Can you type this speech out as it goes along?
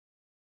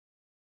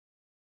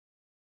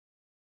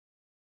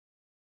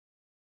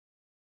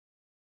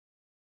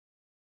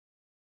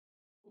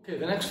Okay,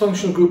 the next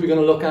functional group you're going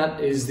to look at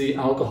is the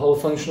alcohol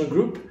functional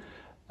group.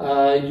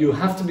 You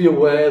have to be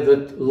aware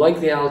that, like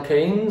the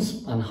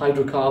alkanes and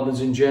hydrocarbons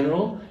in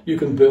general, you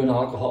can burn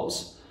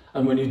alcohols.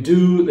 And when you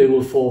do, they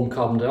will form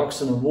carbon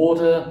dioxide and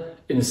water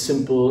in a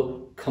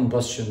simple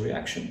combustion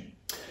reaction.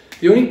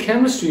 The only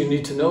chemistry you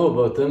need to know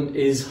about them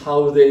is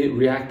how they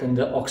react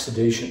under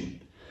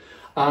oxidation.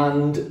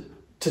 And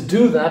to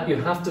do that, you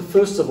have to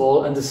first of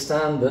all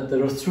understand that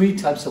there are three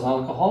types of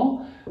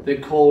alcohol. They're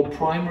called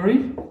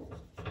primary,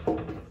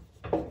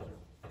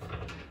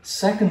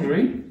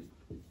 secondary,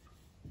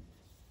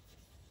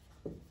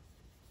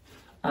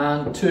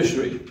 and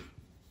tertiary.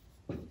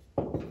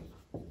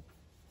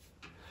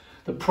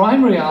 The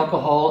primary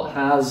alcohol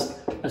has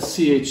a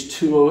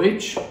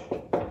CH2OH,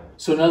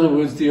 so in other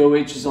words the OH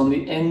is on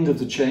the end of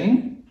the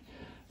chain.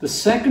 The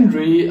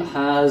secondary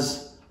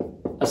has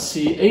a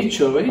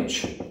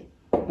CHOH,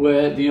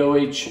 where the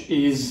OH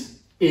is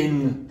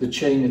in the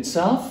chain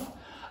itself,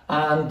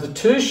 and the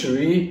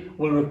tertiary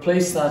will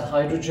replace that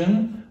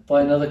hydrogen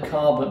by another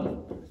carbon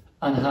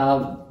and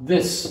have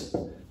this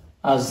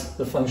as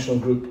the functional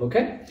group,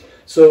 okay?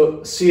 So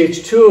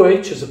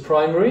CH2OH is a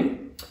primary,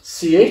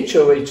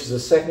 CHOH is a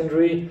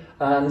secondary,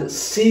 and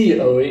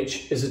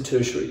COH is a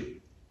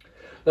tertiary.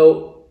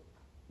 Now,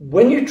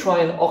 when you try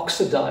and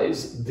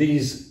oxidize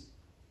these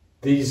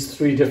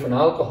three different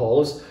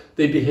alcohols,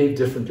 they behave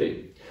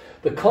differently.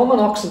 The common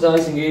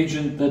oxidizing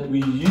agent that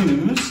we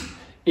use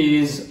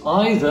is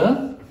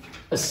either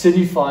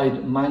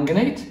acidified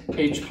manganate,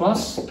 H+,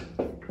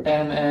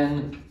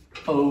 MnO4-,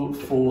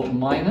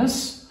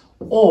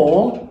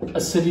 or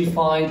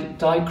acidified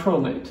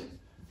dichromate,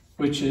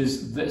 which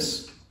is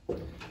this.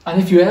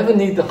 And if you ever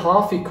need the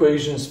half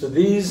equations for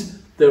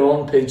these, they're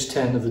on page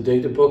 10 of the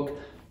data book,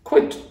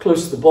 quite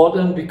close to the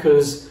bottom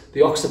because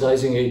the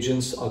oxidizing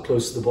agents are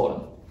close to the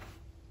bottom,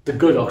 the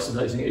good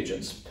oxidizing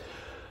agents.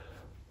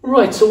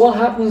 Right, so what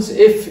happens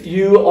if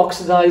you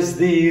oxidize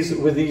these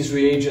with these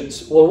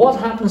reagents? Well, what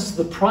happens to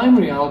the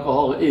primary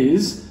alcohol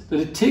is that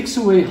it takes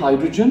away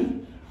hydrogen.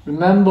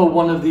 Remember,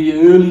 one of the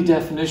early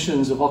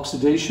definitions of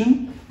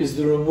oxidation is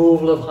the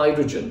removal of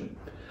hydrogen,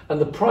 and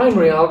the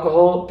primary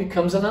alcohol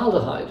becomes an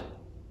aldehyde.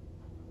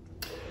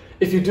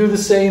 If you do the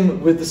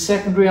same with the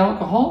secondary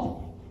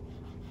alcohol,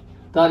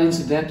 that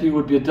incidentally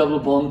would be a double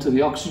bond to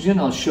the oxygen.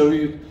 I'll show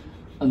you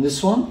on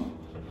this one.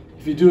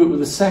 If you do it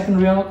with a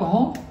secondary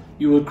alcohol,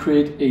 you will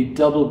create a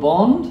double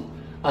bond,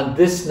 and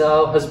this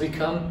now has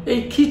become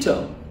a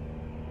ketone.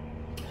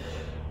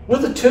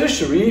 With a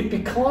tertiary,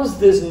 because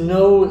there's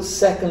no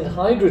second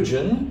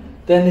hydrogen,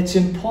 then it's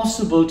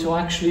impossible to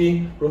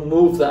actually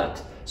remove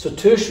that. So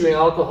tertiary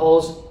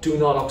alcohols do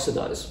not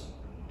oxidize.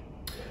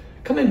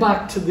 Coming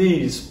back to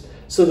these,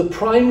 so the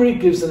primary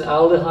gives an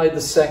aldehyde,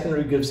 the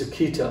secondary gives a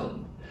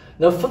ketone.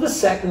 Now for the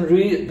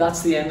secondary,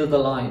 that's the end of the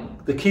line.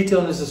 The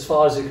ketone is as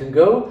far as it can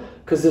go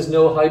because there's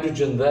no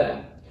hydrogen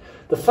there.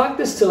 The fact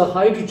there's still a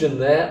hydrogen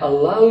there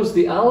allows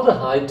the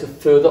aldehyde to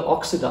further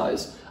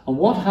oxidize. And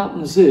what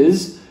happens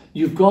is,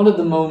 you've got at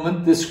the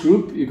moment this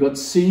group, you've got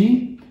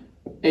CHO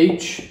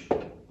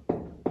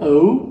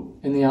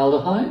in the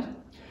aldehyde.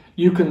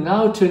 You can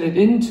now turn it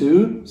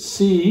into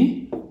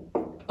COOH,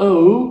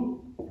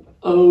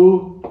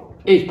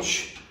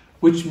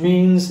 which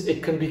means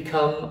it can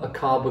become a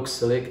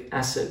carboxylic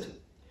acid.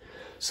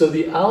 So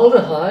the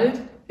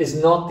aldehyde is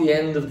not the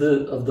end of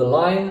the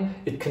line,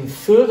 it can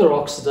further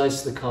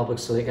oxidize to the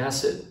carboxylic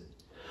acid.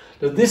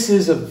 Now this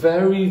is a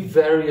very,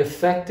 very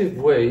effective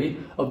way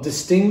of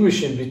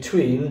distinguishing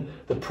between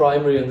the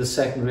primary and the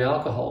secondary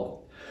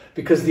alcohol,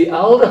 because the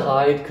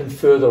aldehyde can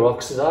further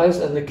oxidize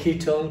and the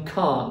ketone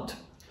can't.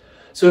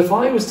 So if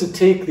I was to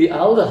take the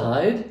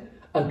aldehyde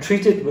and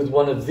treat it with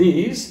one of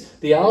these,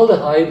 the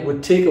aldehyde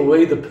would take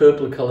away the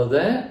purple color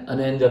there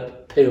and end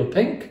up pale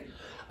pink,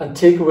 and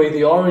take away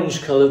the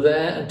orange color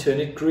there and turn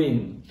it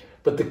green.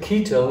 But the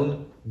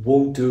ketone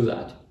won't do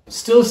that.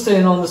 Still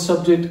staying on the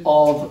subject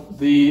of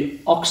the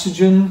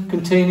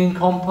oxygen-containing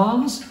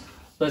compounds,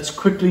 let's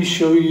quickly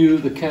show you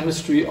the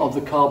chemistry of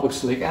the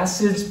carboxylic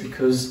acids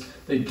because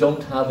they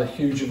don't have a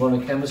huge amount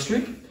of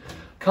chemistry.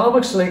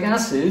 Carboxylic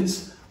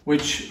acids,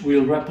 which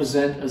we'll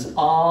represent as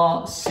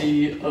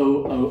RCOOH,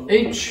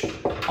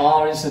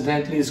 R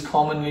incidentally is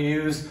commonly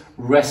used,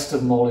 rest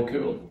of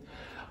molecule.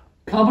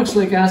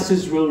 Carboxylic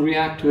acids will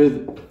react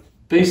with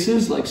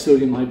bases like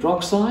sodium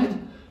hydroxide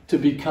to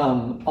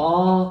become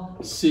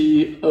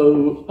RCOONA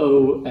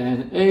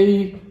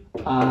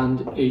and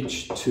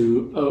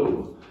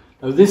H2O.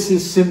 Now this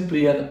is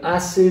simply an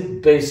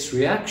acid-base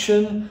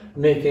reaction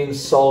making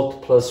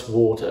salt plus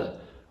water,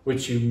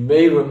 which you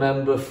may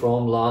remember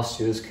from last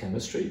year's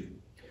chemistry.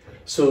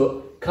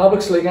 So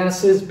carboxylic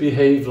acids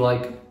behave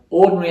like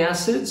ordinary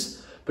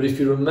acids, but if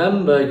you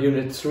remember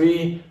Unit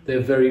 3,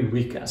 they're very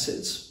weak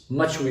acids,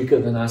 much weaker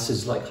than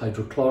acids like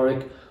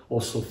hydrochloric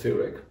or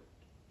sulfuric.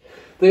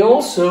 They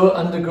also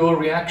undergo a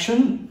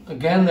reaction.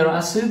 Again, they're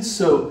acids,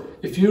 so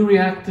if you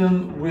react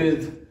them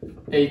with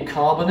a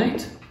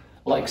carbonate,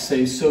 like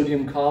say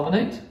sodium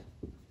carbonate,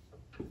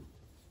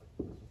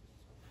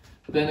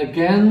 then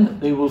again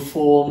they will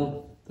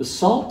form the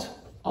salt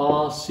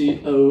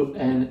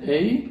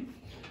RCONA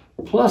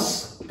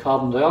plus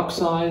carbon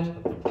dioxide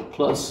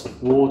plus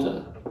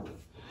water.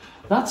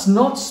 That's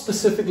not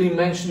specifically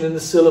mentioned in the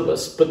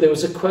syllabus, but there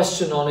was a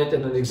question on it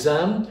in an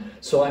exam,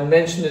 so I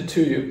mentioned it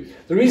to you.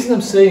 The reason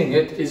I'm saying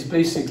it is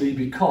basically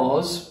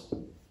because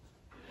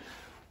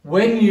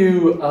when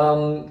you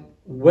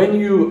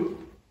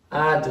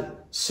add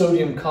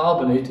sodium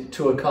carbonate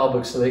to a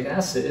carboxylic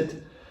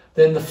acid,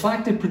 then the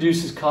fact it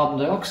produces carbon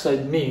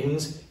dioxide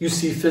means you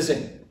see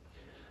fizzing.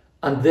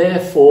 And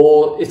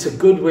therefore, it's a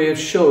good way of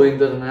showing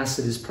that an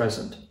acid is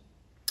present.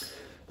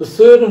 The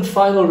third and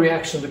final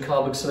reaction of the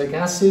carboxylic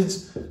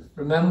acids,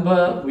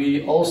 remember,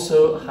 we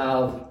also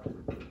have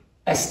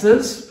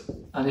esters.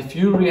 And if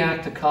you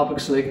react a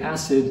carboxylic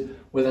acid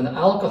with an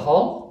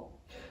alcohol,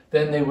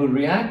 then they will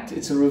react.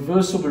 It's a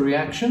reversible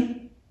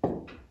reaction.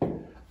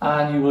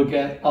 And you will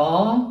get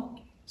RCOOR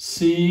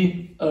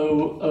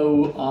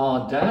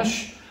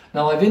dash.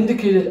 Now I've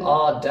indicated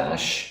R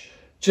dash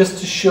just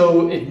to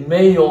show it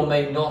may or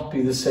may not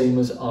be the same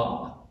as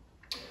R.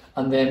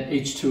 And then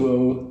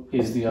H2O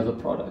is the other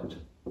product.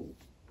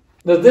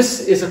 Now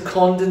this is a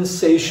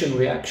condensation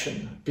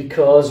reaction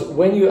because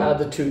when you add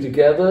the two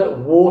together,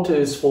 water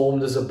is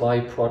formed as a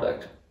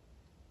byproduct.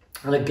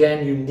 And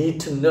again, you need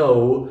to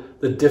know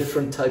the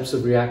different types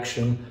of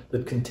reaction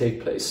that can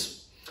take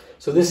place.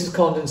 So this is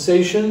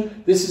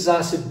condensation, this is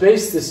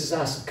acid-base, this is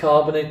acid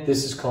carbonate,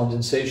 this is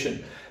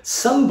condensation.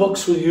 Some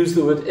books will use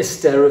the word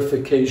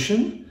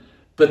esterification,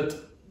 but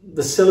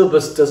the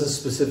syllabus doesn't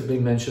specifically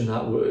mention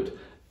that word.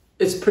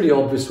 It's pretty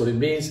obvious what it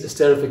means,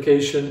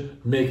 esterification,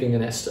 making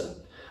an ester.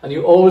 And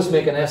you always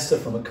make an ester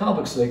from a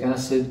carboxylic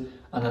acid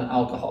and an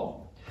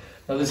alcohol.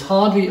 Now there's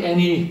hardly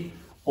any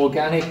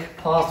organic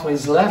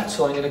pathways left,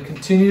 so I'm going to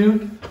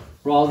continue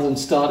rather than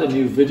start a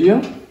new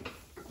video.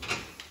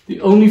 The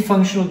only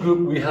functional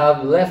group we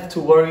have left to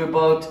worry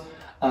about,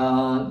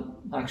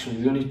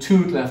 actually the only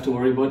two left to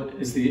worry about,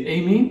 is the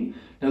amine.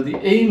 Now the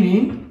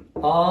amine,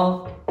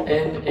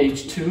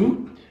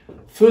 RNH2,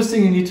 first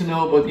thing you need to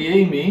know about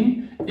the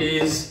amine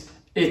is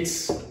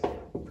it's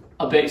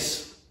a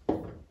base.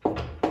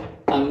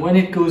 And when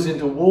it goes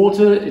into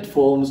water, it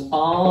forms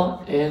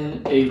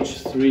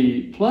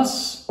RNH3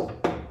 plus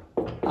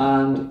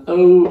and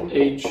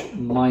OH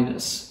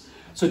minus.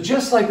 So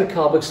just like the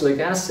carboxylic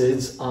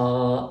acids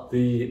are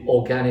the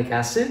organic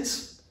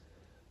acids,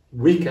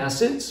 weak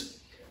acids,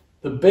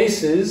 the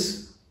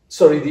amines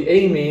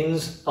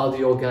are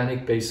the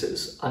organic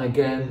bases, and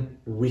again,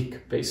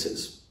 weak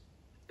bases.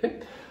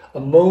 Okay?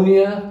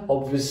 Ammonia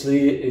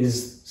obviously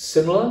is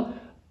similar.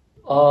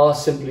 R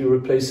simply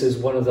replaces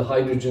one of the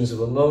hydrogens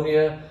of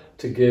ammonia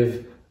to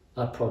give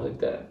that product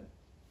there.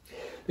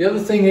 The other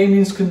thing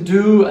amines can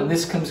do, and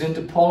this comes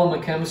into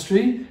polymer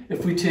chemistry,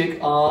 if we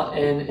take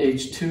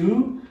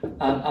RNH2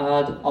 and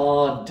add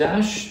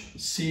R-COOH,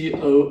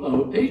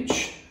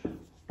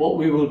 what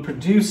we will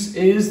produce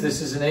is,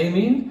 this is an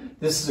amine,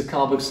 this is a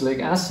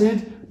carboxylic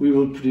acid, we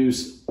will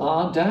produce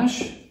R-COO.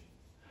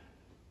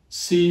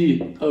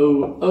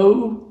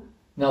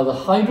 Now the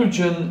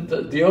hydrogen,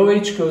 the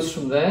OH goes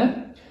from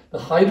there, the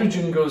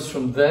hydrogen goes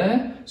from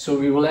there, so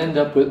we will end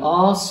up with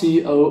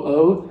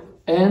RCOO,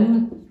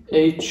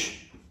 NHR,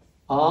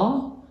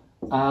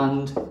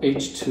 and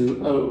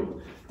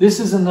H2O. This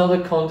is another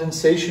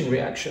condensation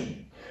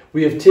reaction.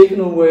 We have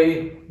taken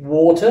away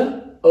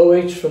water,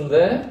 OH from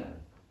there,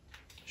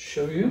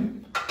 show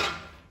you,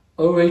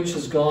 OH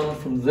has gone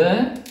from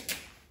there,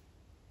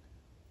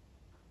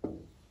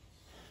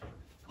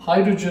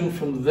 hydrogen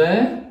from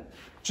there,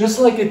 just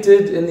like it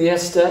did in the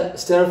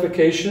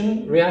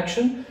esterification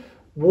reaction.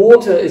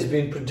 Water is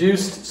being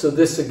produced, so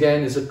this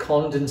again is a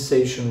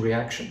condensation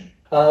reaction.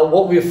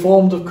 What we have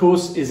formed, of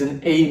course, is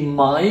an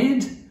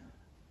amide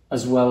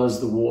as well as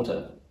the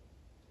water.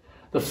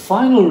 The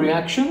final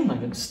reaction, I'm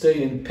going to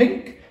stay in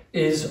pink,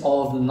 is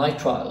of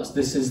nitriles.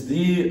 This is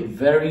the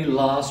very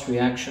last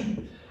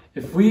reaction.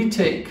 If we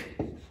take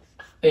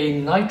a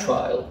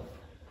nitrile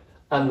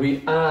and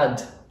we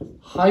add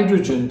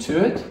hydrogen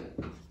to it,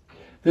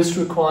 this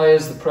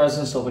requires the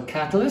presence of a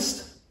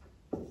catalyst.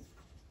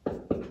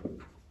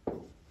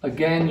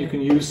 Again, you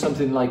can use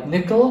something like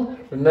nickel.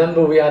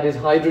 Remember, we added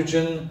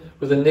hydrogen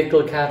with a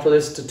nickel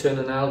catalyst to turn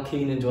an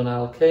alkene into an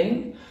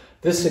alkane.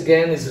 This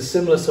again is a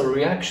similar sort of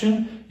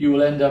reaction. You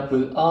will end up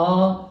with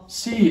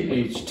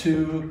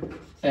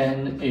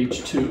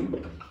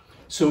RCH2NH2.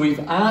 So we've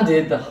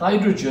added the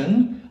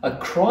hydrogen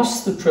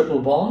across the triple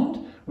bond.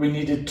 We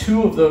needed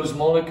two of those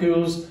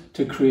molecules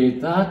to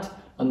create that,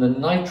 and the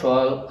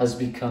nitrile has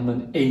become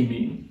an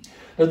amine.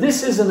 Now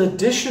this is an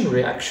addition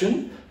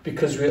reaction,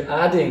 because we're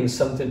adding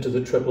something to the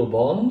triple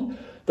bond,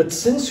 but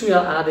since we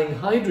are adding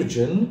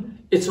hydrogen,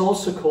 it's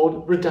also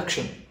called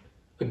reduction.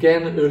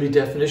 Again, an early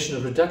definition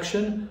of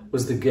reduction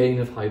was the gain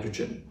of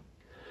hydrogen.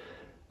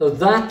 Now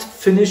that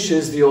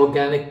finishes the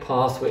organic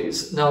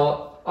pathways.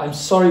 Now, I'm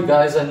sorry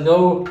guys, I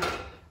know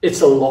it's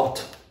a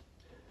lot,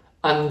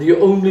 and the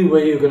only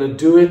way you're going to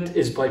do it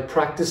is by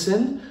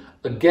practicing.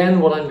 Again,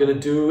 what I'm going to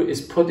do is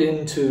put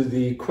into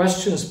the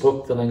questions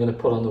book that I'm going to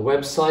put on the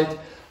website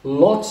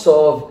lots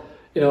of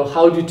you know,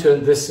 how do you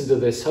turn this into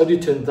this? How do you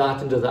turn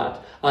that into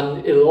that?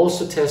 And it'll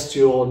also test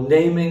your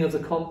naming of the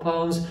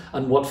compounds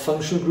and what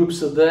functional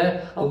groups are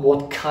there and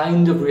what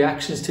kind of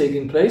reaction is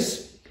taking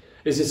place.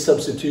 Is it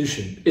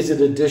substitution? Is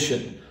it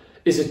addition?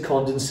 Is it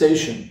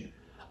condensation?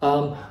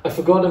 I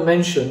forgot to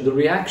mention the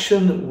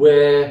reaction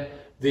where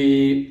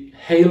the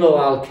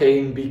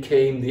haloalkane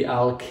became the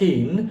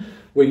alkene,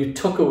 where you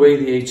took away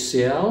the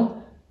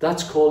HCl.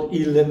 That's called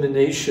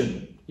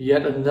elimination.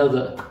 Yet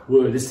another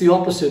word. It's the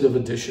opposite of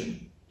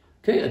addition.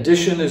 Okay,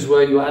 addition is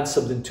where you add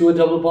something to a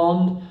double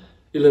bond.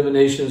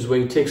 Elimination is where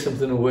you take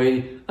something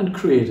away and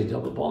create a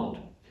double bond.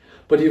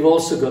 But you've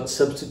also got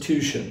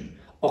substitution,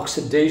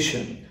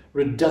 oxidation,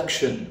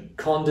 reduction,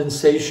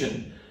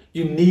 condensation.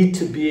 You need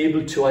to be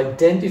able to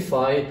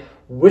identify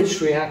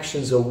which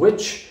reactions are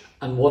which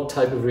and what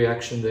type of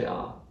reaction they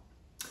are.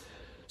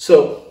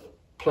 So,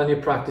 plenty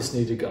of practice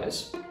needed,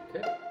 guys.